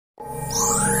Open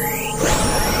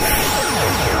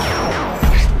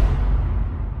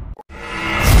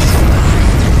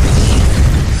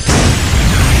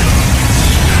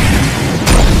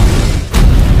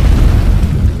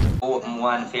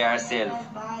one for yourself.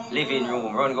 Living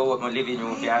room, run go open living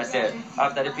room for yourself.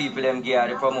 After the people them give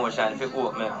the promotion for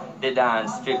open the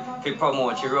dance, for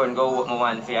promote you run go open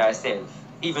one for yourself.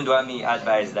 Even though I me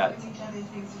advise that.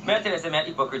 Me I tell you say me a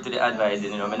hypocrite to the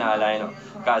advising, you know, me not lie, you know.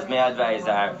 Cause me advise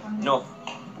are enough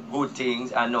good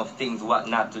things and enough things what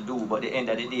not to do, but the end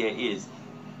of the day is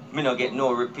me not get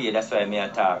no repair, that's why me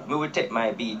attack. Me will take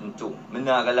my beating too. Me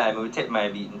not gonna lie, me will take my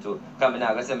beating too. Cause me not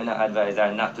gonna say me not advise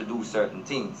her not to do certain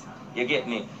things. You get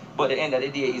me? But the end of the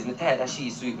day is me tired of she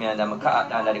sweep me under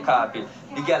under the carpet.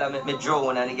 The girl make me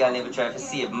drown and the girl never try to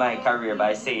save my career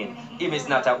by saying him is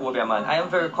not an Obia man. I am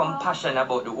very compassionate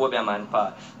about the Obia man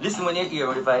part. Listen when you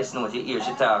hear the voice note, you hear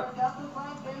she talk.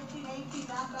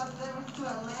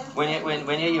 When you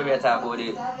hear her talk about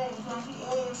it,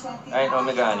 I know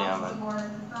me gone here, man.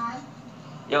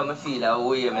 Yo, me feel a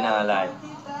way, me not lie.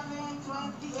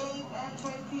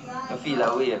 I feel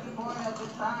a way. I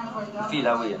feel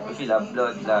a way. I feel a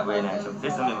blood clot very nice.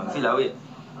 Listen to me, I feel a way.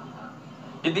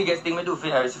 The biggest thing I do for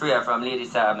her is free her from Lady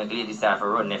Sarah. Make Lady Sarah for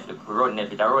run Netflix. Run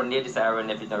Netflix. I run Lady Sarah, run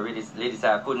Netflix. No, Lady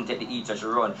Sarah couldn't take the each so she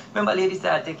run. Remember Lady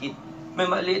Sarah take it.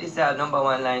 Remember Lady Sarah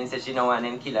 #1 line said she don't want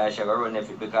them kill her, she go run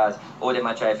Netflix because all them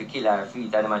a try to kill her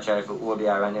feet and them a try to obey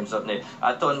her and them something.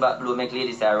 I turn back blue make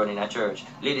Lady Sarah run in a church.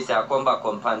 Lady Sarah come back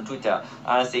on Twitter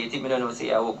and say, think me don't know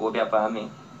say I walk obey upon me.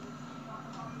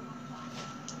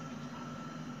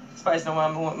 Spice no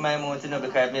want my mouth to know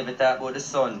because if me talk about the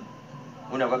son,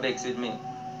 who never vex with me.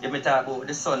 If me talk about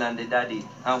the son and the daddy,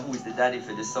 and who is the daddy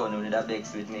for the son, who never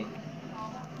vex with me.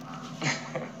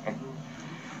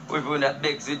 If you not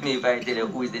vex with me if I tell you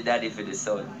who is the daddy for the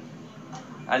son.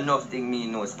 And nothing me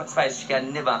knows. Spice she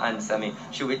can never answer me.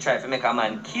 She will try to make a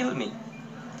man kill me.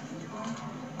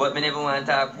 But me never want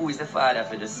to talk who is the father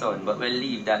for the son. But we'll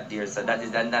leave that there, so that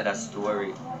is another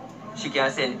story. She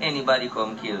can send anybody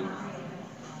come kill me.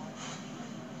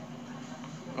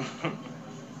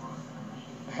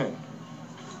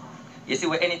 You see,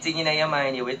 with anything in your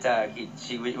mind you will talk,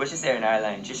 what she say in her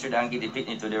line, she shouldn't give the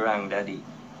pitney to the wrong daddy.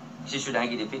 She shouldn't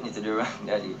give the pitney to the wrong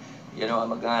daddy. You know, I'm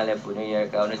going to left for New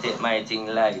York, I want to take my thing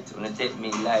light, I want to take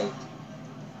me light.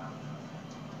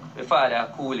 The father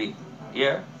coolie,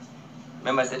 yeah?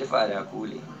 Remember I said the father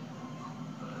coolie.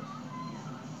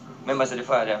 Remember I said the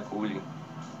father coolie.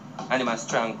 And him a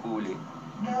strong coolie.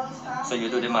 So you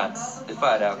do the maths. The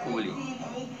father coolie.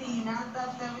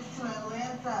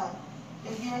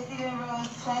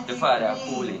 The father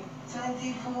coolie.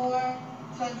 24,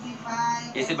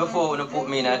 25. You see, before you put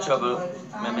me in a trouble,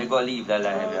 me go leave the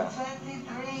life, yeah.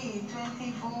 23,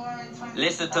 24, 25.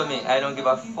 Listen to me, I don't give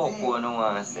a fuck what no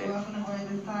one say.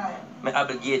 Me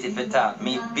obligated for talk.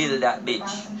 Me build that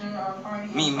bitch.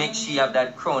 Me make she have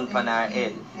that crown on her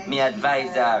head. Me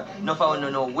advise her. No for no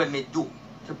know what me do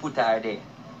to put her there.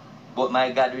 But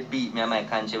my God will beat me and my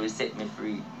conscience will set me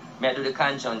free. Me I do the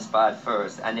conscience part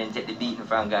first and then take the beating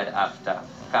from God after.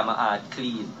 Because my heart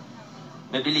clean.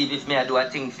 Me believe if me I do a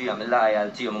thing for you, I'm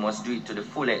loyal to you, I must do it to the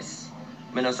fullest.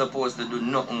 Me not supposed to do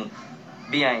nothing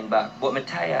behind back. But me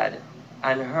tired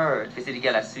and hurt to see the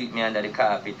girl that sweep me under the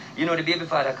carpet. You know the baby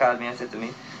father called me and said to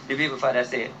me, the baby father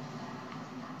said,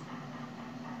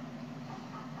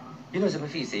 you know some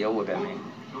feel say you're over me.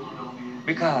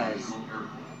 Because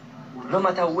no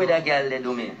matter what that girl they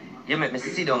do me, you make me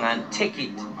sit down and take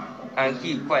it and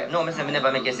keep quiet. No, I say me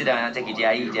never make you sit down and take it,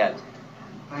 you idiot.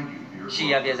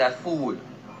 She have you as a fool.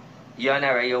 You and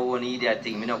her your own idiot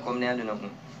thing. Me not come there and do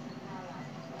nothing.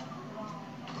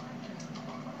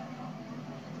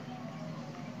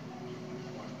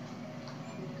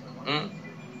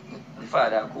 The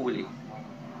father coolie.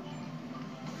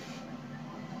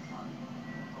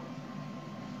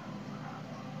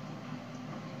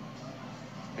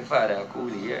 The father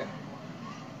coolie, yeah.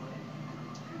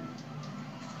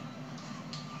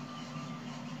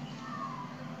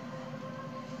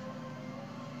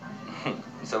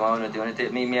 So I want to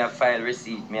take me a file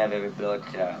receipt, me have every blood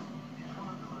clot.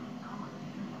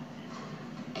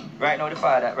 Right now the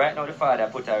father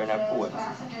put her in a court.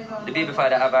 The baby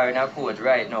father have her in a court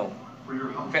right now.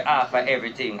 For half of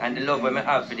everything. And the love when I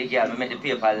have for the girl, I make the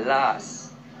paper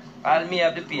last. All me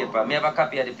have the paper, me have a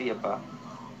copy of the paper.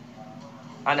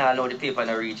 And I know the paper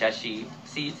no reach as she.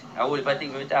 See it? I only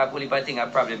think we talk, only thing a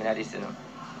problem in this, you know.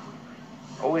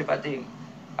 Only thing.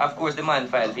 Of course the man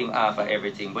filed him half of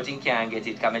everything, but he can't get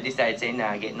it because I decide say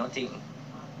nah get nothing.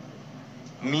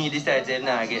 Me decide say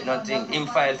nah get nothing. Him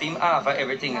filed him half of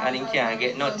everything and he can't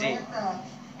get nothing.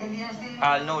 If you're still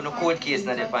I'll know no court case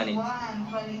not upon it.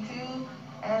 22,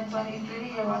 and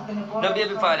 23, you're walking the board. No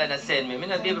baby father not send me. Me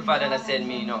no baby father not send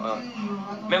me, no.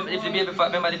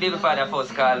 Remember the baby father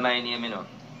first call my name, you know.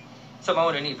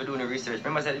 Someone who need to do the research.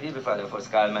 Remember say the baby father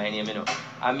first call my name, you know.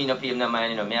 And me no pay him no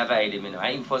mind, you know. Me avoid him, you know.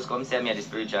 And him first come say me the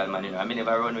spiritual man, you know. And me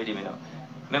never run with him, you know.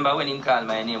 Remember when him called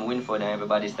my name Winford and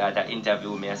everybody started to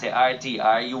interview me. I say, RT,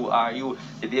 are you?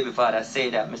 The baby father say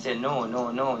that. I say, no.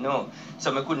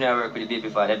 So I couldn't work with the baby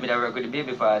father. If I work with the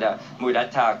baby father, I would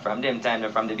attack from them time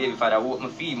from the baby father who my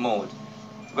feed mode.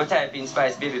 Go type in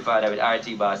Spice Baby Father with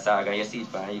RT Boss Saga, you see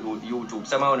it on YouTube.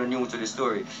 Someone who new to the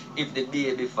story. If the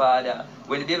baby father,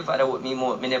 when the baby father would me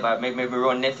more, me never make me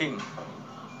run nothing.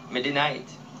 Me deny it.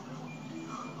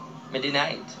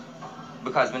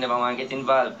 Because me never want to get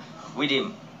involved with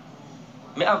him.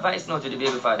 Me advice now to the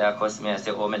baby father because me I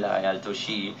say, oh, me loyal to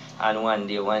she, and one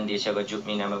day she go juke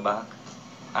me in my back.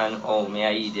 And oh, me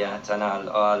a idiot and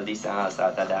all this and all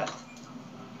sort of that.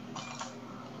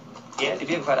 Yeah, the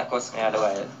baby father cuss me all the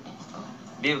while.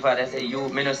 Baby father say,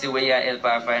 me no see where you help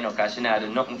her for, you know, because she not do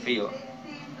nothing for you.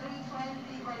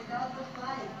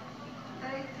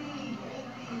 18,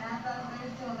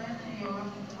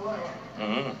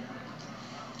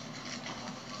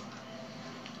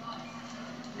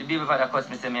 The baby father cuss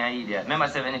me say me an idiot. Remember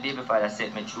say when the baby father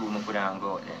set me through, me couldn't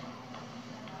go out there.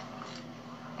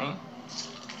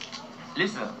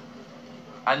 Listen,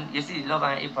 and you see love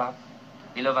and hip hop,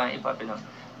 you know.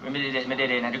 Me did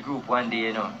there in the group one day,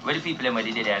 you know. Where the people were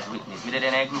there as witness. Me did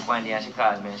in a group one day and she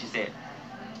called me and she said,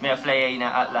 me a fly in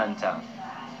Atlanta.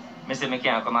 Me say me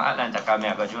can't come to Atlanta because me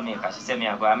I go to Jamaica. She said me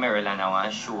I go to Maryland I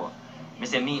want show. Me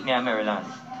say meet me in Maryland.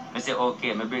 Me say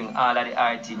okay, me bring all of the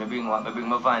RT, me bring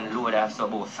my van load of so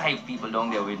about 5 people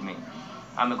down there with me.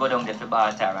 And me go down there for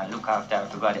barter and look after her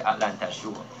to go to the Atlanta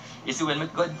show. You see, when me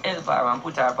go help her and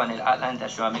put her up on the Atlanta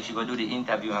show and make she go do the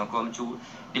interview and come through,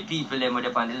 the people them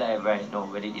up on the live right now,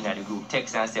 where they in the group,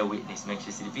 text and say witness, make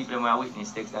sure see. The people them are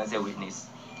witness, text and say witness,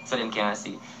 so them can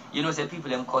see. You know, say people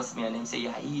them cuss me and them say,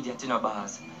 you're idiot, you know,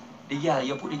 boss. The girl,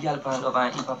 you put the girl on love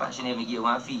and hip hop and she never give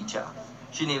one feature.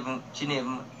 She never,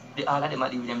 all of them are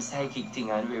doing them psychic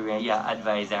thing and and yeah,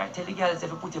 advisor. Tell the girl, say,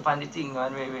 to put you on the thing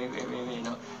and you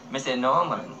know. Me say, no,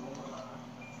 man.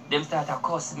 Them start to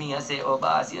cuss me and say, oh,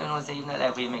 boss, you know, say, you not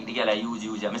like when you make the girl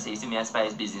use. I say, you see me a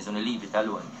Spice business, I'm going to leave it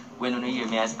alone. When you hear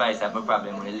me a Spice have my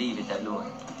problem, I'm going to leave it alone.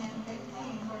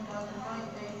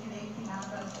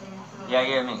 You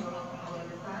hear me?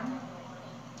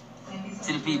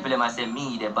 See the people, them say,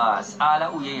 me, the boss. All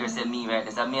of who you hear say me, right?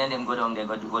 They say, me and them go down there,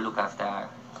 go look after her.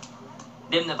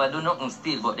 Them never do nothing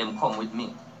still, but them come with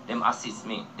me. Them assist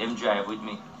me. Them drive with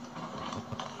me.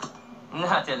 I'm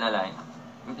not telling a lie.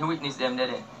 I witness them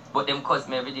there. But them cuss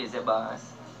me every day, say,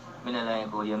 boss, me not like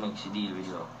how you make she deal with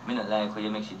you. Me not like how you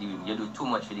make she deal with you. You do too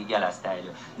much for the girl style.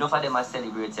 Enough of them are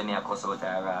celebrate say me a cuss out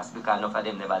her ass because enough of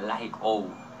them never like how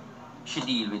she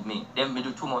deal with me. Them me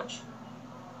do too much.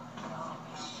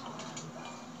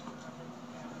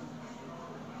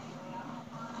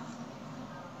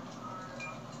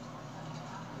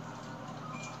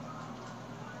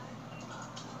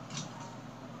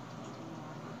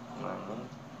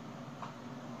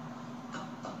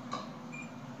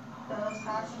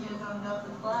 Passengers on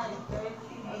Delta flight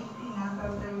 13, 18,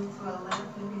 November 32,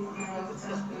 11,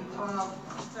 10 through 12.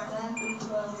 10 through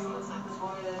 12, you're listening to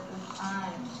board at this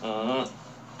time.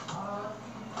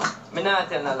 Me not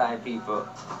tell no lie, people.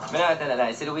 Me not tell no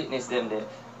lie. See the witness them there.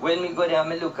 When me go there,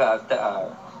 me look after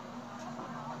her.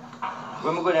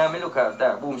 When me go there, me look after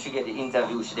her. Boom, she get the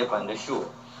interview. She dip on the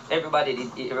show.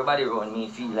 Everybody around me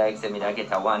feel like say me that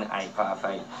get a one eye par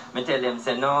fight. Me tell them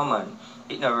say no man.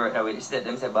 It no work that way. Instead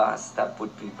them say boss, stop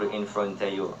put people in front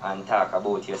of you and talk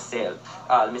about yourself.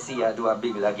 All me see you do a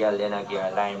big girl then a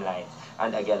girl limelight.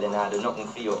 And a girl then I do nothing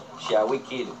for you. She a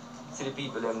wicked. See the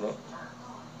people them there.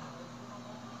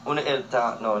 Uno help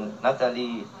talk now.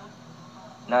 Natalie,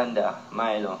 Nanda,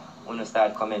 Milo. Uno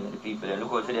start coming with the people them.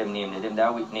 Look out for them name. Them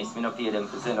that witness. Me no pay them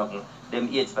to say nothing. Them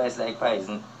eat Spice like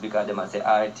poison because them a say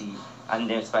RT and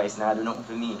them Spice now do nothing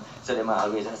for me. So them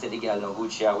always say the girl no good,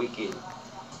 she a wicked.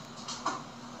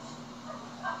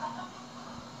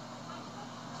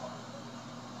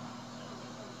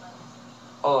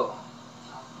 Oh,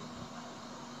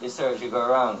 the surgery go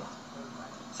wrong.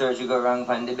 Surgery go wrong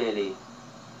on the belly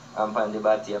and on the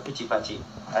body, a pitchy patchy.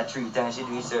 A 3 times she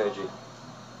do surgery.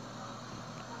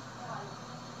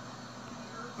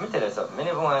 Let me tell you something, I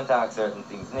never want to talk certain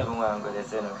things, never want to go there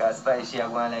say no, because Spice she a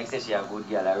go and like say she a good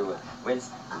girl a road. When,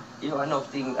 you know,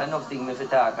 enough thing me for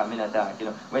talk and me not talk, you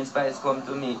know. When Spice come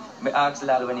to me ask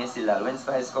Lal when you see Lal, when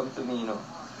Spice come to me, you know.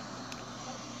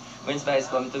 When Spice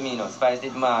come to me, Spice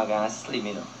did Marga and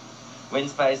Slim, When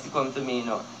Spice come to me,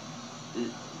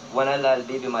 one of the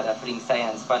baby mother fling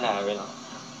science for her, And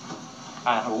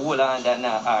her whole under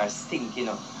her stink,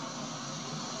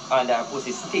 And her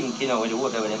pussy stink, when the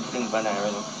water with them fling for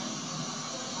her,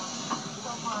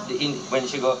 When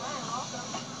she go,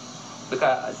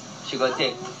 because she go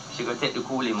take the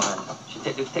coolie man. She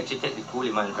take the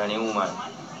coolie man from the woman.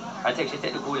 She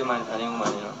take the coolie man from the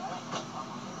woman,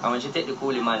 And when she take the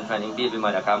coolie man from the baby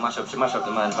mother, she mash up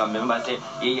the man from, remember say,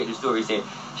 you hear the story say,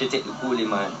 she take the coolie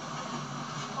man.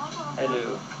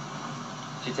 Hello.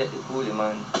 She take the coolie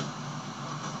man.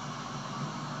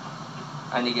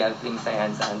 And the girl fling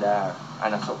science under her,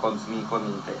 and so comes me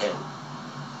coming to hell.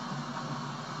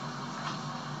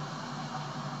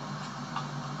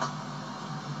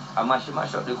 I mash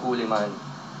up the coolie man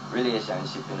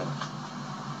relationship,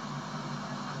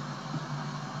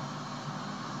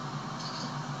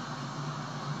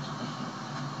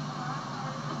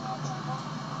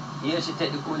 Yeah, she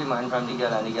take the coolie man from the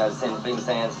girl and the girl send fling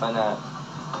science for her.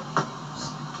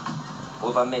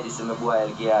 Over medicine, my boy, I'll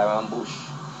give her and bush.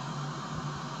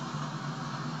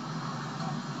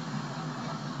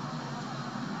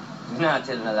 Not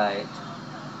telling a lie.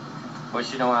 But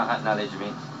she don't want to acknowledge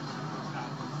me.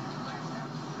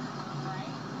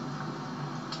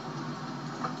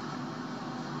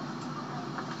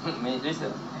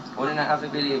 Listen, you don't have to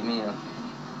believe me.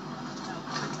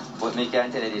 But me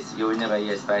can tell you this, you will never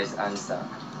hear Spice answer.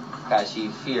 Because she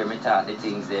fear me talk the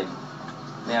things them.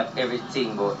 Me have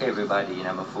everything about everybody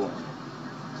in my phone.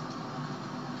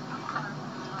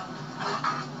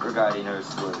 Regarding her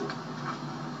story.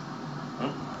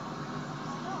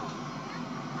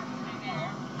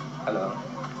 Hello?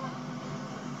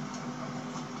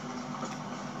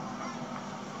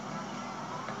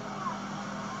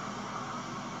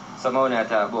 Someone that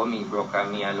talk about me broke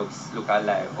and me and look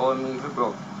alive. Oh, me if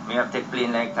broke. Me have take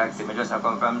plane like taxi. Me just have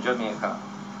come from Jamaica.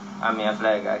 And me have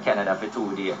fly Canada for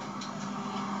 2 days.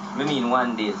 Me mean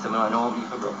 1 day, so I don't know me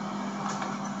for broke.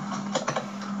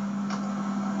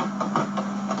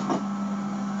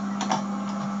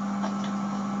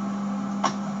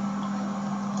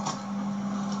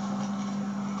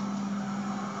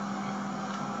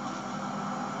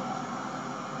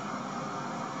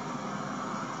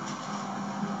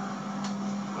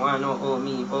 I know oh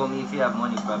me if you have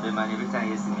money problem and every time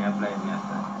you see me apply me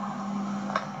after.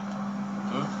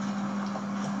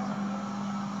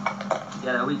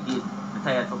 Yeah, we did. I'm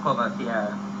tired for cover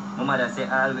here. My mother say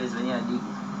always when you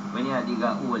dig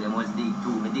a hole, you must dig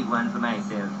two. I dig one for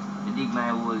myself. I dig my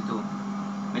hole too.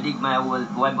 I dig my hole.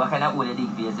 What kind of hole you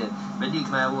dig for yourself? I dig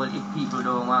my hole if people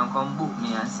don't want to come book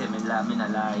me and say me not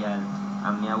loyal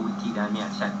and me a wicked and me a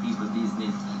chat people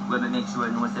business. When I make sure I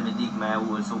know say me dig my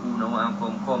hole, so who no want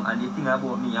come. And the thing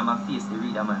about me, I'm a face the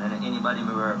reader man, and anybody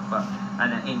me work for,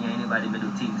 and anybody me do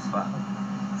things for.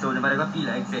 So nobody go feel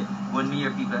like say, when me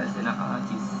hear people say no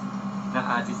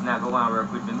artist not go want to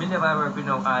work with me. Me never work with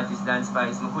no artist than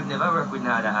Spice. Me could never work with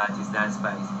no other artist than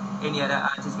Spice. Any other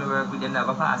artist me work with them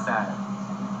never pass her.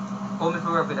 Or me to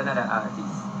work with another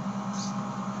artist.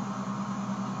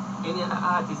 Any other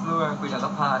artist me work with never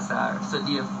pass her. So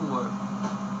therefore,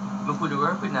 I could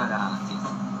work with another artist.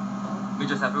 We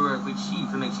just have to work with she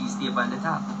to make she stay up on the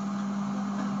top.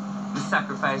 We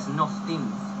sacrifice enough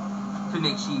things to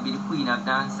make she be the queen of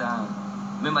dancehall.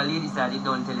 Remember ladies that they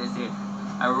don't tell us say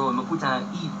I roll, I put on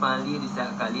heat pan ladies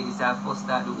that because ladies that first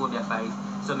start the Obia fight.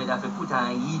 So I have to put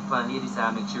on heat pan ladies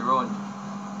that make she run.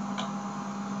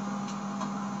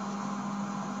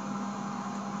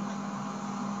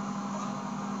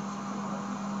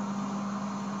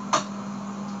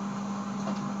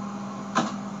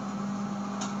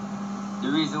 The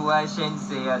reason why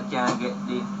Shenseea can't get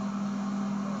the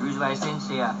reason why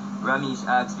Shenseea, Ramesh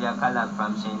asked for a collab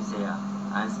from Shenseea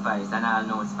and Spice, and I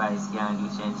know Spice can't do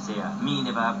Shenseea. Me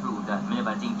never approve that. Me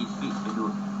never think it fit to do.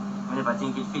 Me never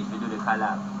think it fit to do the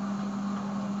collab.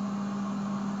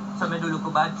 So me do look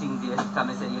at bad things there. Because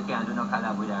me say you can't do no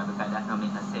collab with her because that don't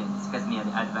make no sense. Because me are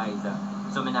the advisor.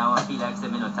 So me now feel like say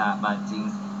me not talk bad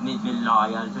things. Me be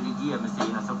loyal to the game. Me say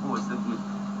you're not supposed to give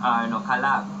her no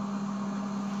collab.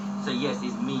 So yes,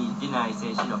 it's me deny say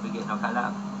she don't forget no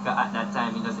collab. Because at that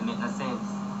time it doesn't make no sense.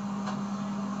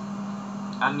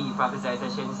 And me prophesy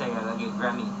that Shenseea will get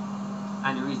Grammy.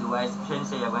 And the reason why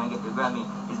Shenseea going to get the Grammy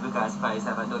is because Spice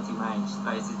have a dirty mind.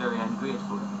 Spice is very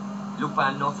ungrateful. Look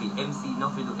at Nuffy. MC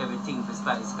Nuffy do everything for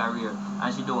Spice's career.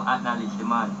 And she don't acknowledge the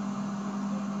man.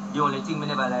 The only thing me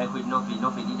never like with Nuffy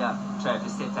did that try to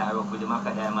set her up with the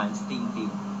Macadam and Sting thing.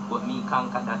 But me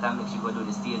conquer that and make she go do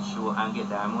the stage show and get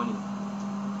her money.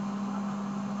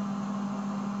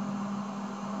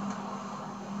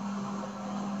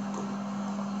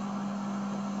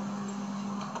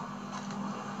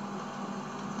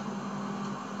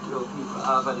 Yo, people,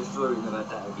 half of the story never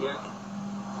talk, yeah?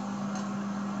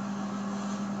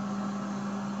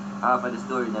 Half of the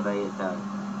story never yet talk.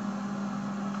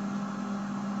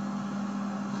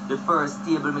 The first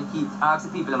table me keep, ask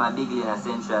the people in my big lane in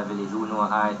Central Village who know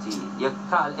RT. You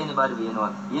call anybody you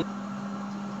know.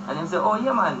 And them say, oh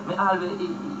yeah man, me always,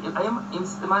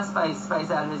 man Spice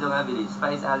always down a village.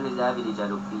 Spice always a village I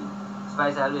look for.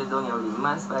 Spice always down here with him.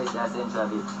 Man Spice at Central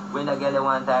Village. When the girl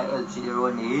want her help, she dey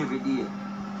run me every day.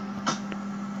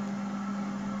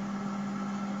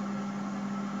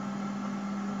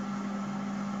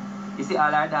 You see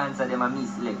all our dancers, them and me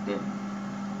select them.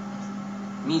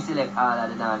 Me select all of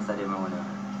the dancers, them around here.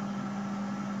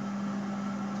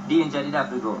 Danger did have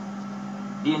to go.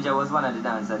 Danger was one of the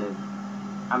dancers them.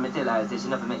 And me tell her, I say she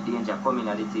never met Danger come in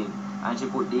at the thing. And she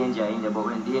put Danger in there, but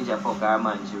when Danger fuck her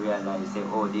man, she realized, say,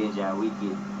 oh, Danger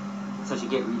wicked. So she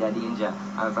get rid of Danger.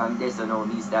 And from there, so now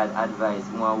me start advice,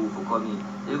 one who for come in.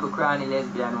 The little cranny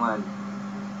lesbian one,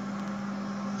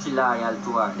 she loyal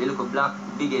to her. The little black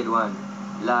big-head one,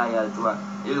 loyal to her.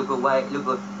 The little white,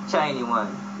 little shiny one,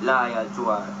 loyal to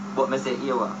her. But me say,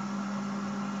 here,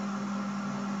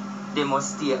 they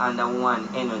must stay under one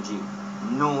energy.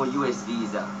 No US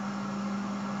visa.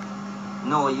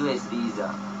 No US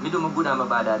visa. Me do my good and my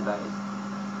bad advice.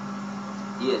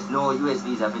 Yes, no US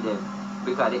visa for them.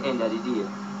 Because at the end of the day,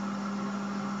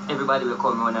 everybody will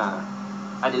come on her.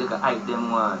 And they look at hype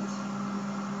them once.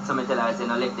 So me tell her, I say,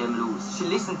 no, let them loose. She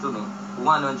listen to me,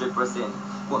 100%.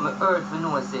 But my earth for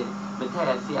know, say, me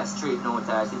tired for a straight out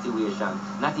her situation.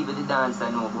 Not even the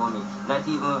dancer know about me. Not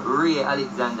even Ray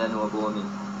Alexander know about me.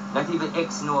 Not even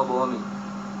X know about me.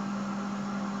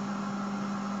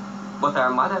 But her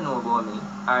mother know about me.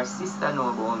 Her sister know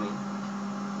about me.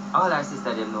 All her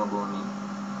sister them know about me.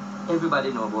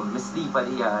 Everybody know about me. Me sleep at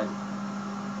the yard.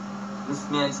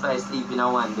 Me and Spice sleep in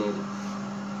a one bed.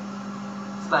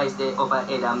 Spice there up her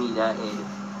head and me that head.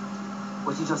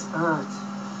 But it just hurt.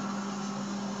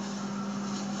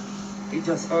 It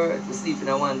just hurt. We sleep in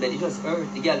a one bed. It just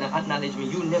hurt. The girl not acknowledge me.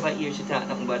 You never hear she talk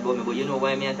nothing bad about me. But you know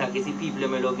why me talk? You see people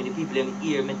them love me. The people them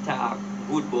hear me talk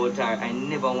good about her. I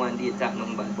never one day talk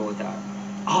nothing bad about her.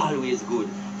 Always good.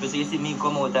 So you see me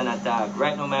come out and attack.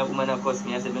 Right now my woman have cussed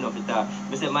me. I said me not to talk.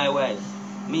 I said my wife,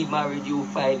 me married you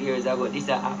 5 years ago. This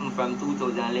happened from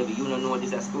 2011. You don't know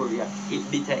this a story. It's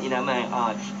bitter in my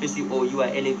heart. You see how you are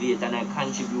elevate and I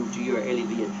contribute to your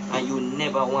elevate. And you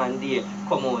never one day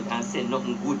come out and say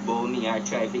nothing good about me or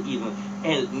try to even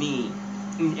help me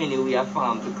in any way or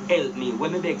form to help me.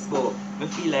 When me begs for, me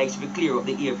feel like she will clear up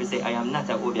the ear to say I am not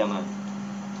a Obia man.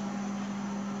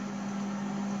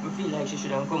 I feel like she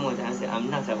should have come out and say, I'm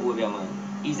not a Obia man.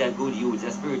 He's a good youth,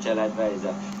 a spiritual advisor.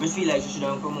 I feel like she should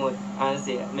have come out and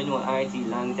say, I know RT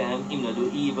long time, him not do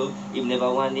evil, him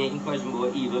never one day encourage me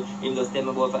about evil, him just tell me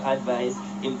about for advice,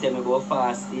 him tell me about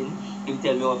fasting, him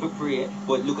tell me how to pray,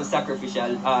 but look a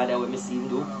sacrificial order when I see him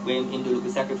do, when him do look a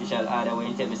sacrificial order when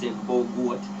he tell me say about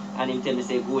goat. And him tell me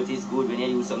say goat is good when you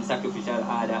use some sacrificial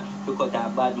order to cut a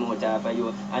bad mouth off of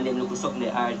you. And then look at something the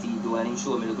RT do and him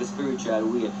show me look a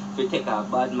spiritual way to take off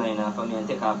bad mind off of me and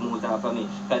take off mouth off of me.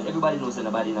 Because everybody knows that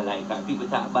nobody not like her. People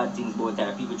talk bad things about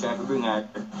her. People try to bring her.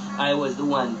 I was the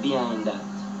one behind that.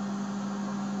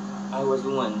 I was the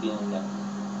one behind that.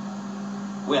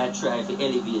 Where I try to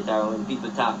elevate her when people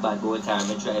talk bad about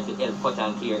her. I try to help cut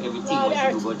and clear everything what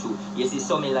she do go through. You see,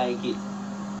 some me like it.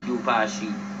 You pass she.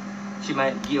 She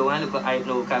might give one look at hype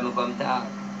now come talk.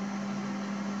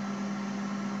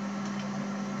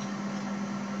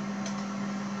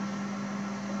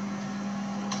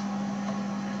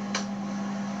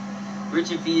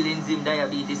 Richie feelings him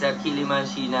diabetes are kill him and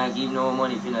she not give no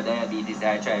money for no diabetes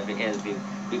I try to help him.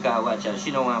 Because watch her,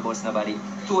 she don't want to bust nobody.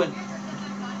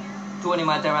 Tony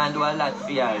Mataran do a lot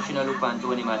for her. She don't look on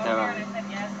Tony Mataran.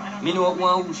 Me know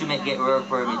one who she make get work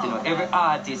permit, you know. Every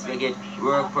artist will get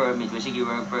work permit, when she give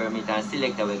work permit, and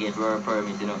selector will get work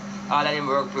permit, you know. All of them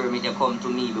work permit, they come to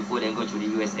me before they go to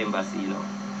the US Embassy, you know.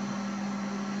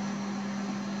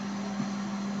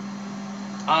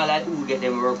 All of who get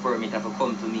them work permit have to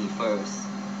come to me first.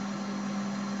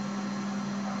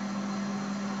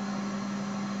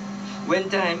 One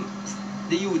time,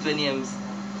 the youth when name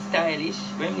Stylish,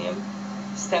 when name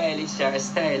Stylish or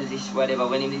Stylish, whatever,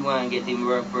 when he want to get him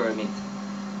work permit.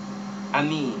 And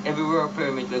me, every work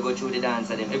permit will go through the dance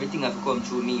of them. Everything have to come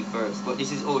through me first. But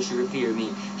this is how she repair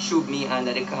me. Shoot me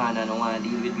under the corner and don't want to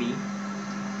deal with me.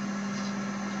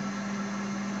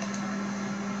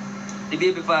 The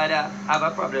baby father have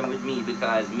a problem with me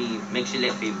because me make she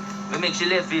left him. Me make she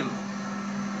left him.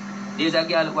 There's a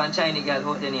girl, one Chinese girl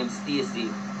out there named Stacy.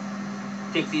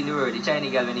 Text in the word, the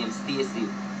Chinese girl named Stacy.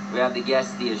 We have the gas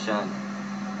station.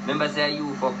 Remember say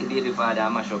you fuck the baby father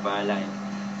and mash up her life.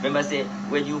 Remember say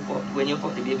when you fuck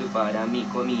the baby father and me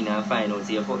come in and find out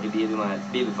say you fuck the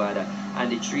baby father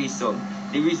and the threesome.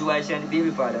 The reason why she and the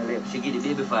baby father left, she give the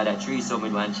baby father threesome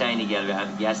with one Chinese girl at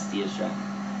the gas station.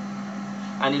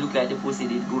 And it looked like the pussy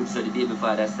did good, so the baby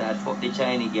father started fuck the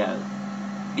Chinese girl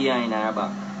behind her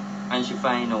back. And she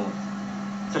find out.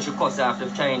 So she cuss off the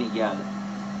Chinese girl.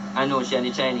 I know she and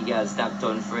the Chinese girl stop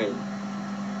turn friend.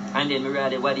 And then me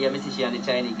rather what do you see she and the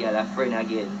Chinese girl a friend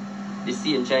again. The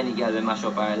same Chinese girl will mash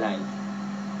up her life.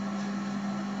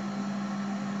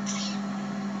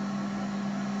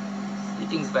 You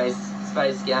think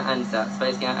Spice can answer?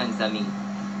 Spice can answer me.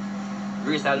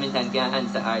 Grace Alminton can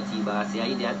answer RT Boss, you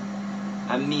idiot.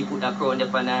 And me put a crown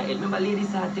up on her head. Remember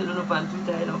ladies are telling up on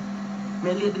Twitter, you know.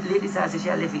 Me ladies are say she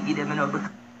left it give them, you know,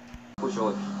 push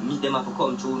out. Meet them have to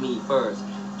come through me first.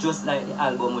 Just like the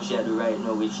album which she do right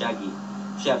now with Shaggy.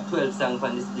 She have 12 songs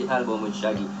on the album with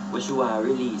Shaggy where she want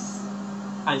to release.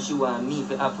 And she want me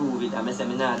to approve it. And I say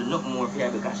me nah do nothing more for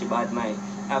her because she bad mind.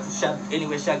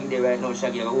 Anyway, Shaggy there right now,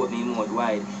 Shaggy have opened me mouth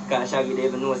wide. Because Shaggy they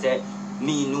even know say,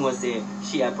 me know say,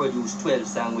 she have produced 12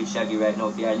 songs with Shaggy right now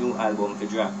for her new album for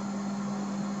drop.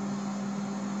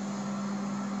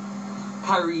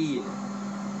 Kareen.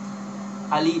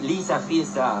 Lisa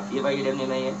Face Off. You ever hear them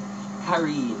name yet?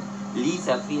 Kareen.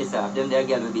 Lisa Face Off. Them there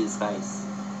girl with Bill Spice.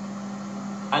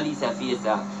 Alisa Face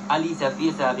Off. Alisa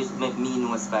Face Off is make me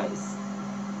no Spice.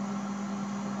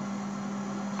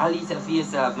 Alisa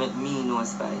Face Off make me no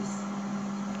Spice.